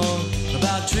song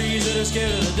about trees that are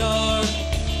scared of the dark.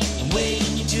 I'm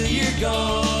waiting till you're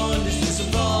gone. Dismiss some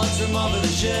thoughts from off of the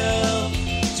shelf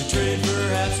to trade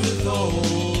perhaps with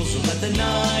holes. So let the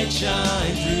night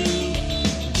shine through.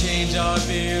 Change our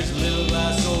fears of little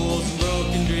glass souls and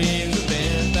broken dreams of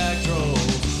bent back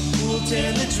trolls. Who'll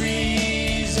tend the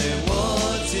trees and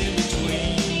what's in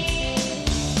between?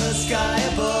 The sky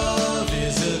above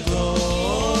is a glow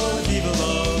of evil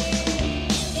love.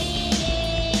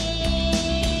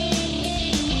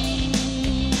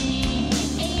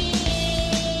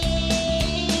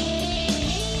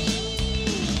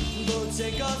 Boats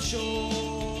take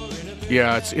offshore.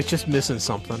 Yeah, it's just missing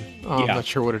something. I'm not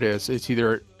sure what it is. It's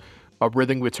either a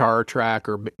rhythm guitar track,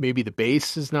 or maybe the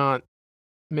bass is not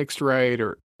mixed right,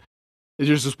 or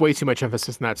there's just way too much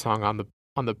emphasis in that song on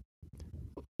the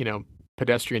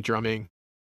pedestrian drumming,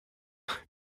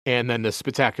 and then the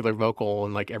spectacular vocal,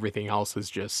 and like everything else is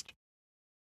just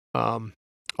a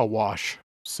wash.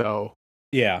 So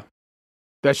yeah,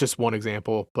 that's just one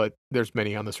example, but there's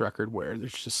many on this record where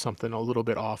there's just something a little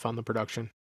bit off on the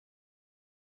production.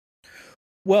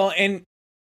 Well, and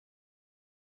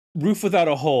Roof Without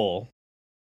a Hole,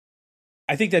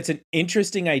 I think that's an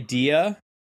interesting idea,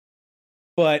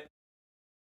 but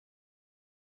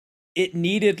it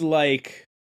needed like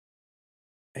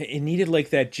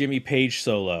that Jimmy Page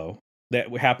solo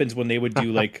that happens when they would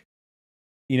do like,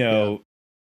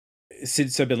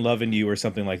 Since I've Been Loving You or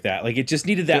something like that. Like it just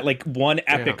needed that like one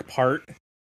epic part,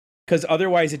 because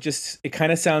otherwise it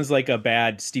kind of sounds like a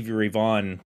bad Stevie Ray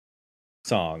Vaughan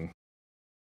song.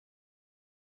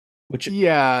 Which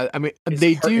I mean,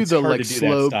 they do the like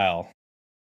slow style.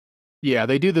 Yeah,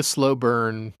 they do the slow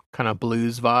burn kind of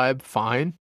blues vibe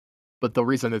fine, but the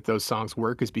reason that those songs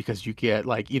work is because you get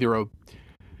like either a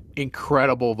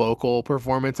incredible vocal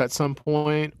performance at some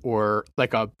point, or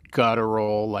like a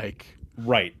guttural, like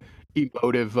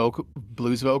emotive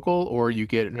blues vocal, or you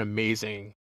get an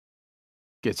amazing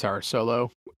guitar solo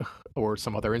or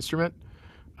some other instrument,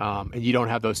 and you don't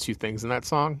have those two things in that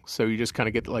song, so you just kind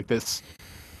of get like this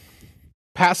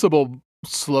passable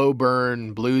slow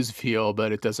burn blues feel,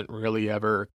 but it doesn't really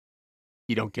ever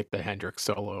you don't get the Hendrix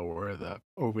solo or the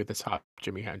over the top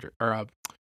Jimi Hendrix or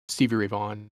Stevie Ray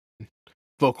Vaughan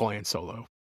vocal and solo.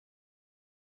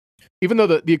 Even though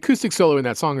the acoustic solo in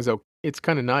that song it's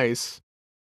kind of nice.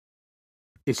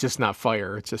 It's just not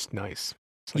fire. It's just nice.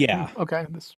 It's like, Yeah. okay,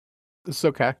 this is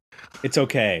okay. It's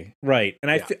okay, right?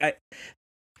 And I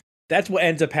that's what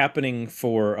ends up happening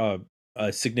for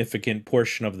a significant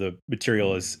portion of the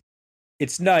material is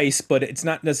it's nice, but it's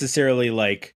not necessarily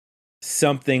like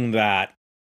something that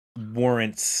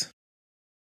warrants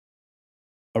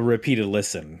a repeated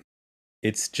listen.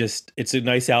 It's a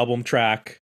nice album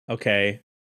track, okay,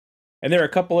 and there are a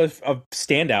couple of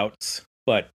standouts,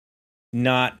 but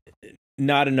not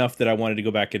enough that I wanted to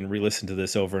go back and re-listen to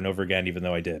this over and over again, even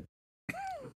though I did.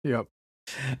 Yep.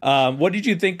 What did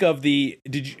you think of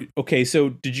so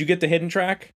did you get the hidden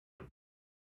track?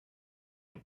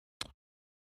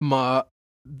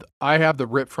 I have the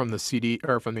rip from the CD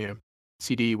or from the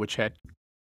CD, which had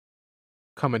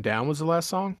Coming Down was the last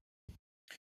song.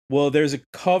 Well, there's a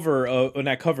cover on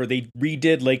that cover. They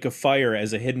redid Lake of Fire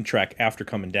as a hidden track after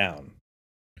Coming Down.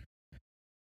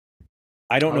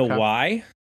 I don't know why.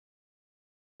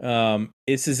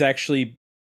 This is actually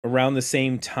around the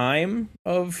same time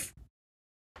of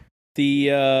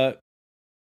the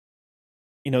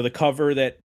the cover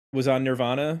that was on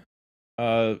Nirvana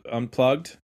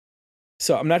Unplugged.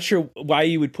 So I'm not sure why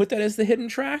you would put that as the hidden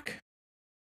track.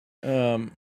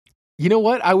 You know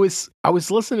what? I was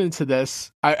listening to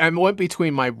this. I went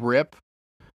between my rip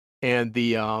and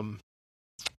the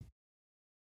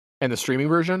streaming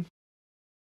version.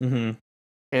 Mm-hmm.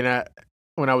 And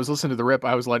when I was listening to the rip,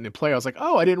 I was letting it play. I was like,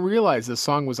 oh, I didn't realize this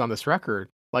song was on this record.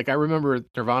 Like, I remember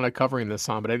Nirvana covering this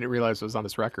song, but I didn't realize it was on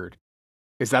this record.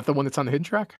 Is that the one that's on the hidden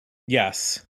track?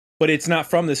 Yes. But it's not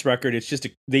from this record. It's just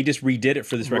they just redid it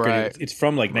for this record. Right. It's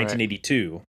from like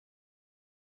 1982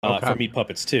 from Meat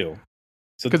Puppets 2.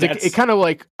 So because it kind of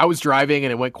like I was driving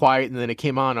and it went quiet and then it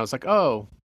came on. I was like, oh,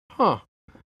 huh.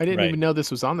 I didn't even know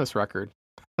this was on this record.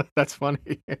 That's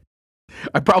funny.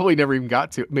 I probably never even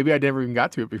got to it. Maybe I never even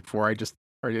got to it before. I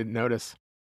didn't notice.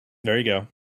 There you go.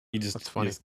 That's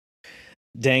funny.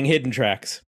 Dang hidden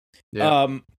tracks.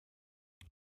 Yeah.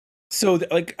 So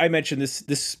like I mentioned,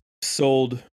 this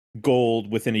sold gold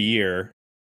within a year,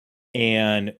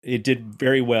 and it did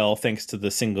very well thanks to the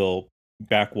single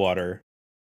Backwater.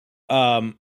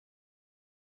 I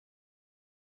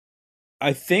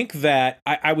think that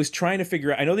I was trying to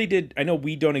figure out. I know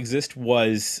We Don't Exist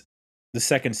was the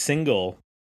second single,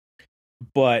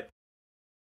 but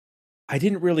I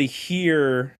didn't really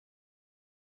hear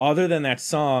other than that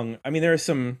song. I mean, there are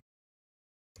some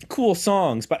cool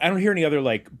songs, but I don't hear any other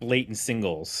like blatant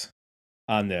singles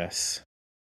on this.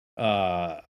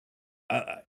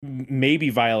 Maybe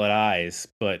Violet Eyes,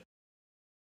 but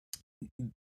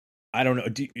I don't know.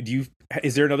 Do you?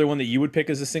 Is there another one that you would pick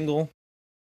as a single?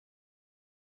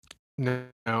 No.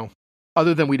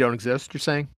 Other than We Don't Exist, you're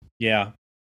saying? Yeah.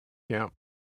 Yeah.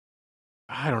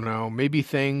 I don't know. Maybe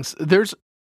things. There's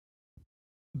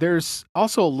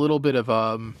also a little bit of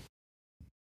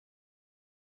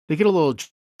they get a little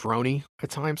drony at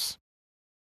times.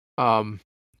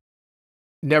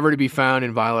 Never to Be Found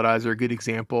and Violet Eyes are a good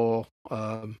example.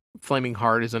 Flaming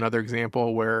Heart is another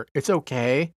example where it's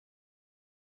okay.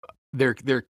 They're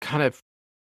kind of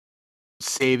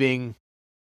saving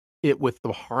it with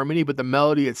the harmony, but the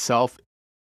melody itself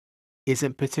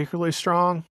isn't particularly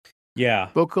strong. Yeah.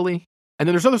 Vocally. And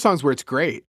then there's other songs where it's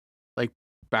great. Like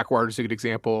Backwater is a good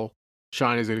example.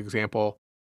 Shine is a good example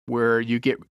where you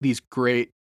get these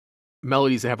great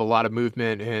melodies that have a lot of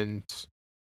movement and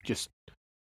just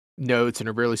notes and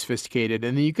are really sophisticated.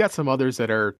 And then you've got some others that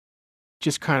are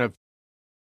just kind of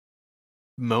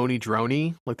moany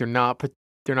drony. Like they're not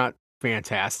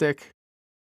fantastic.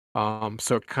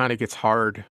 So it kind of gets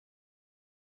hard,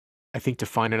 I think, to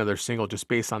find another single just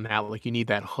based on that. Like you need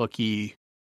that hooky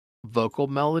vocal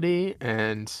melody,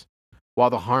 and while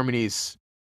the harmonies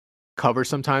cover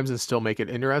sometimes and still make it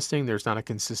interesting, there's not a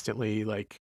consistently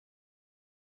like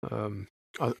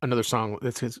another song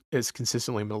that's as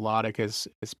consistently melodic as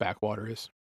Backwater is.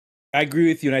 I agree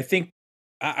with you, and I think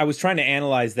I was trying to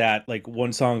analyze that, like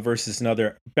one song versus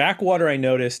another. Backwater, I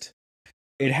noticed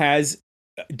it has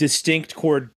distinct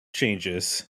chord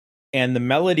changes, and the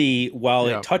melody, while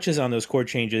it touches on those chord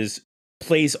changes,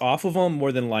 plays off of them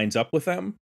more than lines up with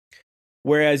them.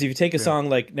 Whereas if you take a song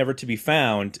like Never to Be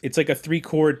Found, it's like a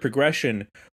 3-chord progression,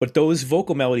 but those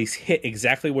vocal melodies hit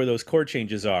exactly where those chord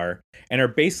changes are and are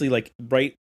basically like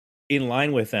right in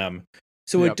line with them.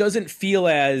 So it doesn't feel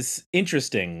as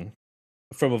interesting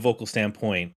from a vocal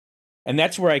standpoint. And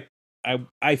that's where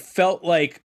I felt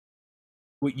like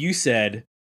what you said,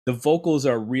 the vocals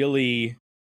are really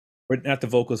or not the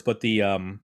vocals, but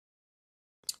the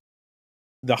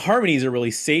harmonies are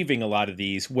really saving a lot of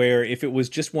these, where if it was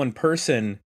just one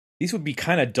person, these would be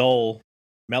kind of dull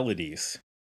melodies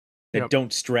that Yep.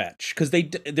 don't stretch, because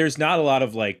there's not a lot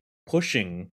of like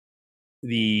pushing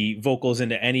the vocals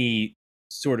into any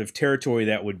sort of territory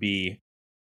that would be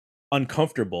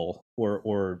uncomfortable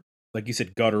or like you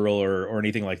said, guttural or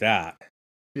anything like that.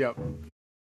 Yep.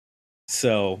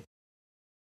 So,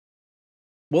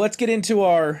 well, let's get into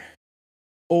our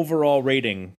overall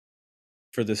rating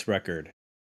for this record.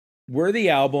 Worthy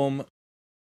album,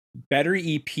 better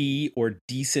EP, or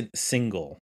decent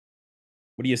single?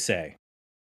 What do you say?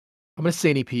 I'm gonna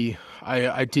say an EP.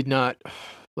 I did not,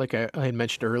 like I had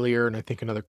mentioned earlier, and I think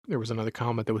there was another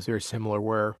comment that was very similar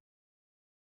where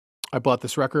I bought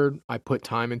this record, I put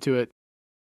time into it.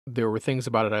 There were things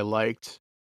about it I liked,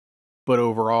 but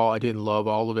overall I didn't love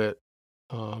all of it.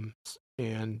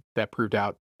 And that proved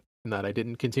out in that I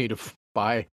didn't continue to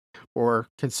buy or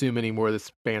consume any more of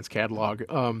this band's catalog.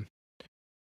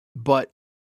 But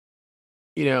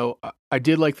I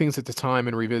did like things at the time,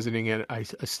 and revisiting it, I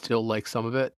still like some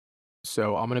of it.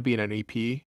 So I'm gonna be in an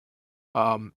EP.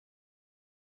 Um,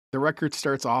 the record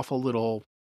starts off a little,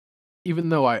 even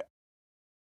though I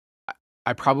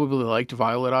probably liked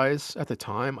Violet Eyes at the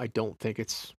time. I don't think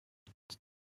it's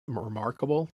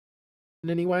remarkable in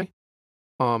any way.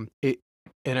 It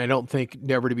and I don't think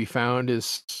Never to Be Found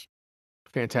is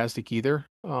fantastic either.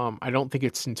 I don't think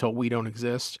it's until We Don't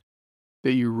Exist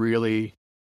that you really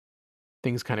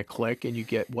things kind of click and you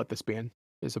get what this band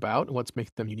is about and what's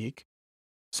making them unique.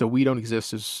 So We Don't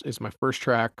Exist is my first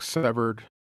track. Severed,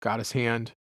 Goddess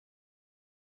Hand,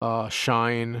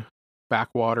 Shine,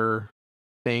 Backwater,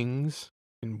 Things,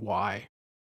 and Why.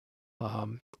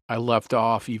 I left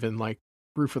off even like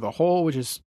Roof of the Hole, which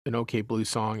is an okay blues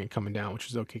song, and Coming Down, which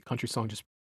is okay country song. Just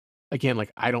again,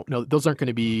 like I don't know, those aren't going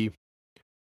to be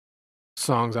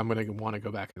songs I'm going to want to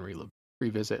go back and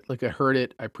revisit. Like I heard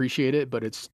it, I appreciate it, but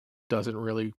it doesn't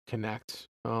really connect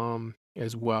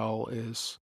as well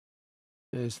as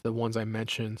the ones I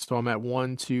mentioned. So I'm at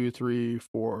 1, 2, 3,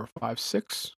 4, 5,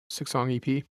 6 song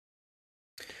EP.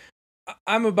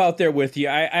 I'm about there with you.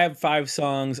 I have 5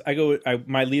 songs.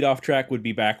 My leadoff track would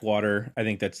be Backwater. I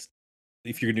think that's,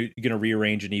 if you're gonna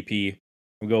rearrange an EP,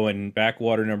 I'm going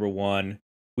Backwater number 1.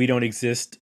 We Don't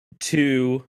Exist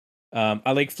 2.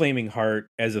 I like Flaming Heart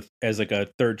as like a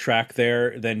third track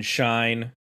there. Then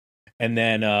Shine, and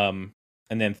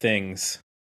then Things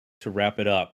to wrap it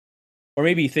up, or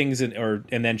maybe Things and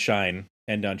then Shine,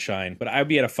 end on Shine. But I'd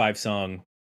be at a 5-song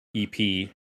EP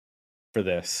for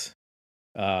this.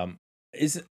 I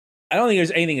don't think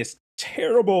there's anything that's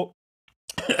terrible.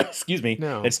 Excuse me.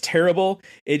 No. It's terrible.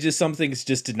 It just, some things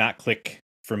just did not click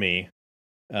for me.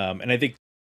 And I think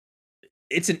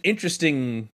it's an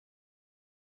interesting.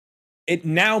 It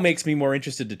now makes me more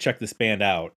interested to check this band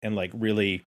out and like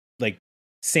really like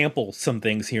sample some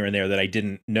things here and there that I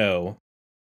didn't know.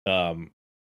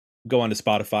 Go onto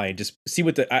Spotify and just see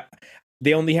what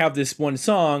they only have this one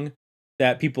song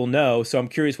that people know, so I'm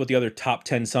curious what the other top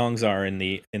 10 songs are in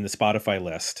the Spotify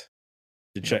list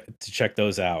to check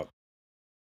those out.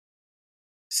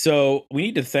 So we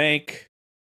need to thank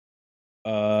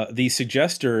the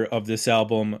suggester of this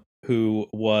album, who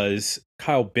was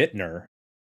Kyle Bittner.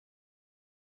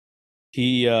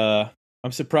 He I'm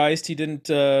surprised he didn't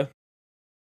throw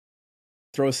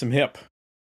us some hip.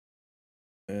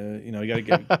 You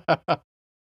gotta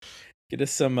get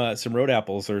us some road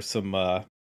apples or some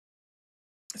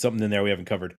something in there we haven't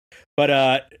covered. But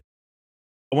I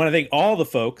want to thank all the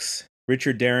folks: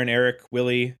 Richard, Darren, Eric,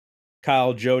 Willie,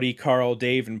 Kyle, Jody, Carl,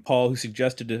 Dave, and Paul, who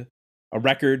suggested a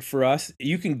record for us.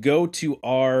 You can go to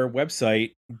our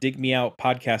website,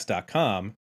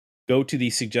 digmeoutpodcast.com, go to the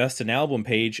Suggest an Album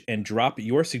page, and drop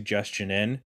your suggestion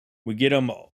in. We get them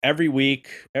every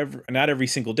week, not every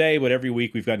single day, but every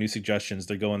week we've got new suggestions.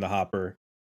 They go in the hopper.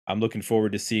 I'm looking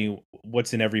forward to seeing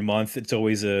what's in every month. It's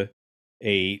always a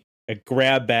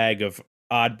grab bag of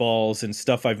oddballs and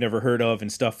stuff I've never heard of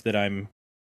and stuff that I'm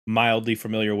mildly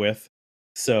familiar with.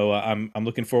 So I'm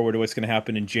looking forward to what's going to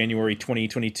happen in January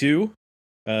 2022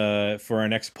 for our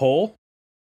next poll.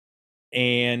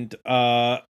 And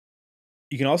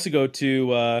you can also go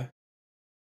to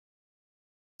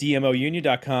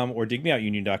dmounion.com or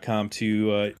digmeoutunion.com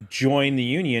to join the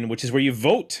union, which is where you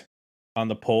vote on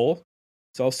the poll.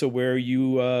 It's also where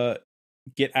you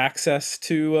get access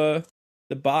to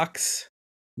the Box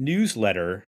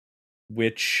newsletter,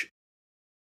 which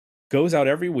goes out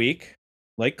every week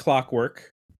like clockwork.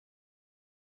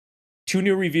 2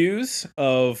 new reviews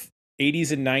of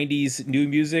 80s and 90s new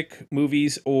music,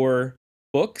 movies, or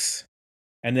books.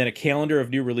 and then a calendar of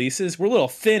new releases. We're a little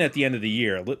thin at the end of the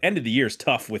year. End of the year is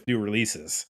tough with new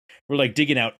releases. We're like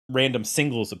digging out random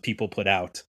singles that people put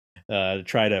out to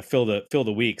try to fill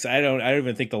the weeks. I don't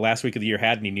even think the last week of the year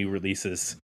had any new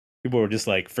releases. People were just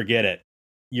like, forget it.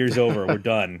 Year's over. We're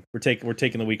done. We're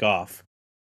taking the week off.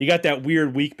 You got that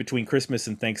weird week between Christmas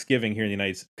and Thanksgiving here in the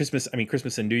United States.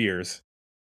 Christmas and New Year's.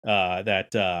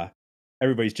 That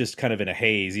everybody's just kind of in a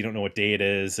haze. You don't know what day it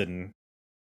is, and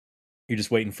you're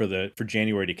just waiting for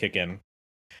January to kick in.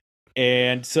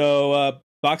 And so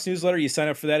Box newsletter, you sign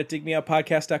up for that at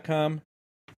digmeoutpodcast.com.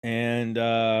 And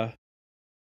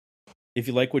if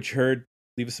you like what you heard,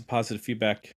 leave us some positive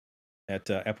feedback at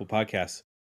Apple Podcasts.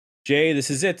 Jay, this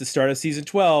is it, the start of season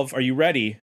 12. Are you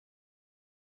ready?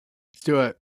 Let's do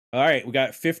it. All right, we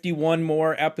got 51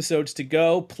 more episodes to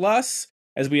go. Plus,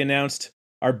 as we announced,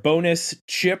 our bonus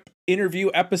Chip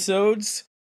interview episodes,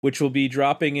 which will be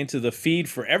dropping into the feed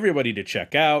for everybody to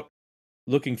check out.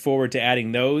 Looking forward to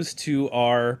adding those to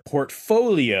our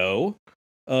portfolio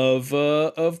of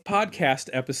podcast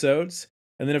episodes.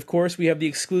 And then, of course, we have the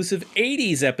exclusive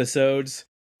 80s episodes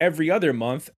every other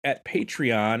month at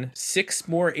Patreon. 6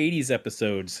 more 80s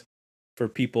episodes for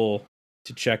people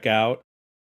to check out.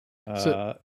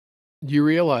 So you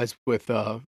realize with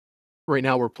right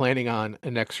now we're planning on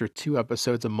an extra 2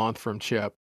 episodes a month from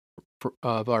Chip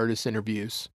of artist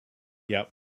interviews. Yep.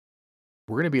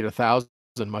 We're going to be at 1,000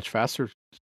 much faster.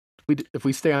 If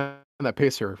we stay on that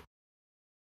pace or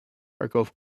go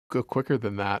quicker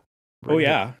than that. Oh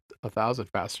yeah, 1,000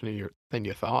 faster than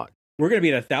you thought. We're going to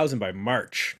be at 1,000 by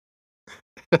March.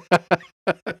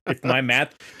 If my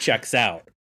math checks out,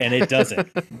 and it doesn't.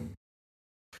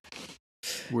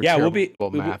 We'll be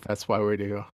math. That's why we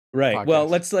do. Right. Podcasts. Well,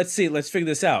 let's see. Let's figure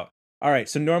this out. All right.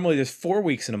 So normally there's 4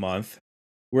 weeks in a month.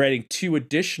 We're adding 2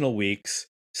 additional weeks.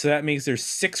 So that means there's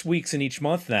 6 weeks in each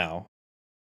month now.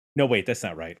 No, wait, that's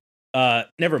not right.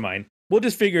 Never mind. We'll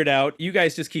just figure it out. You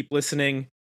guys just keep listening,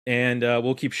 and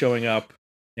we'll keep showing up,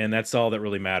 and that's all that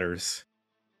really matters.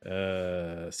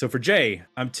 So for Jay,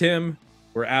 I'm Tim.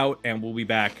 We're out, and we'll be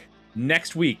back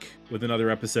next week with another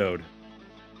episode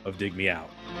of Dig Me Out.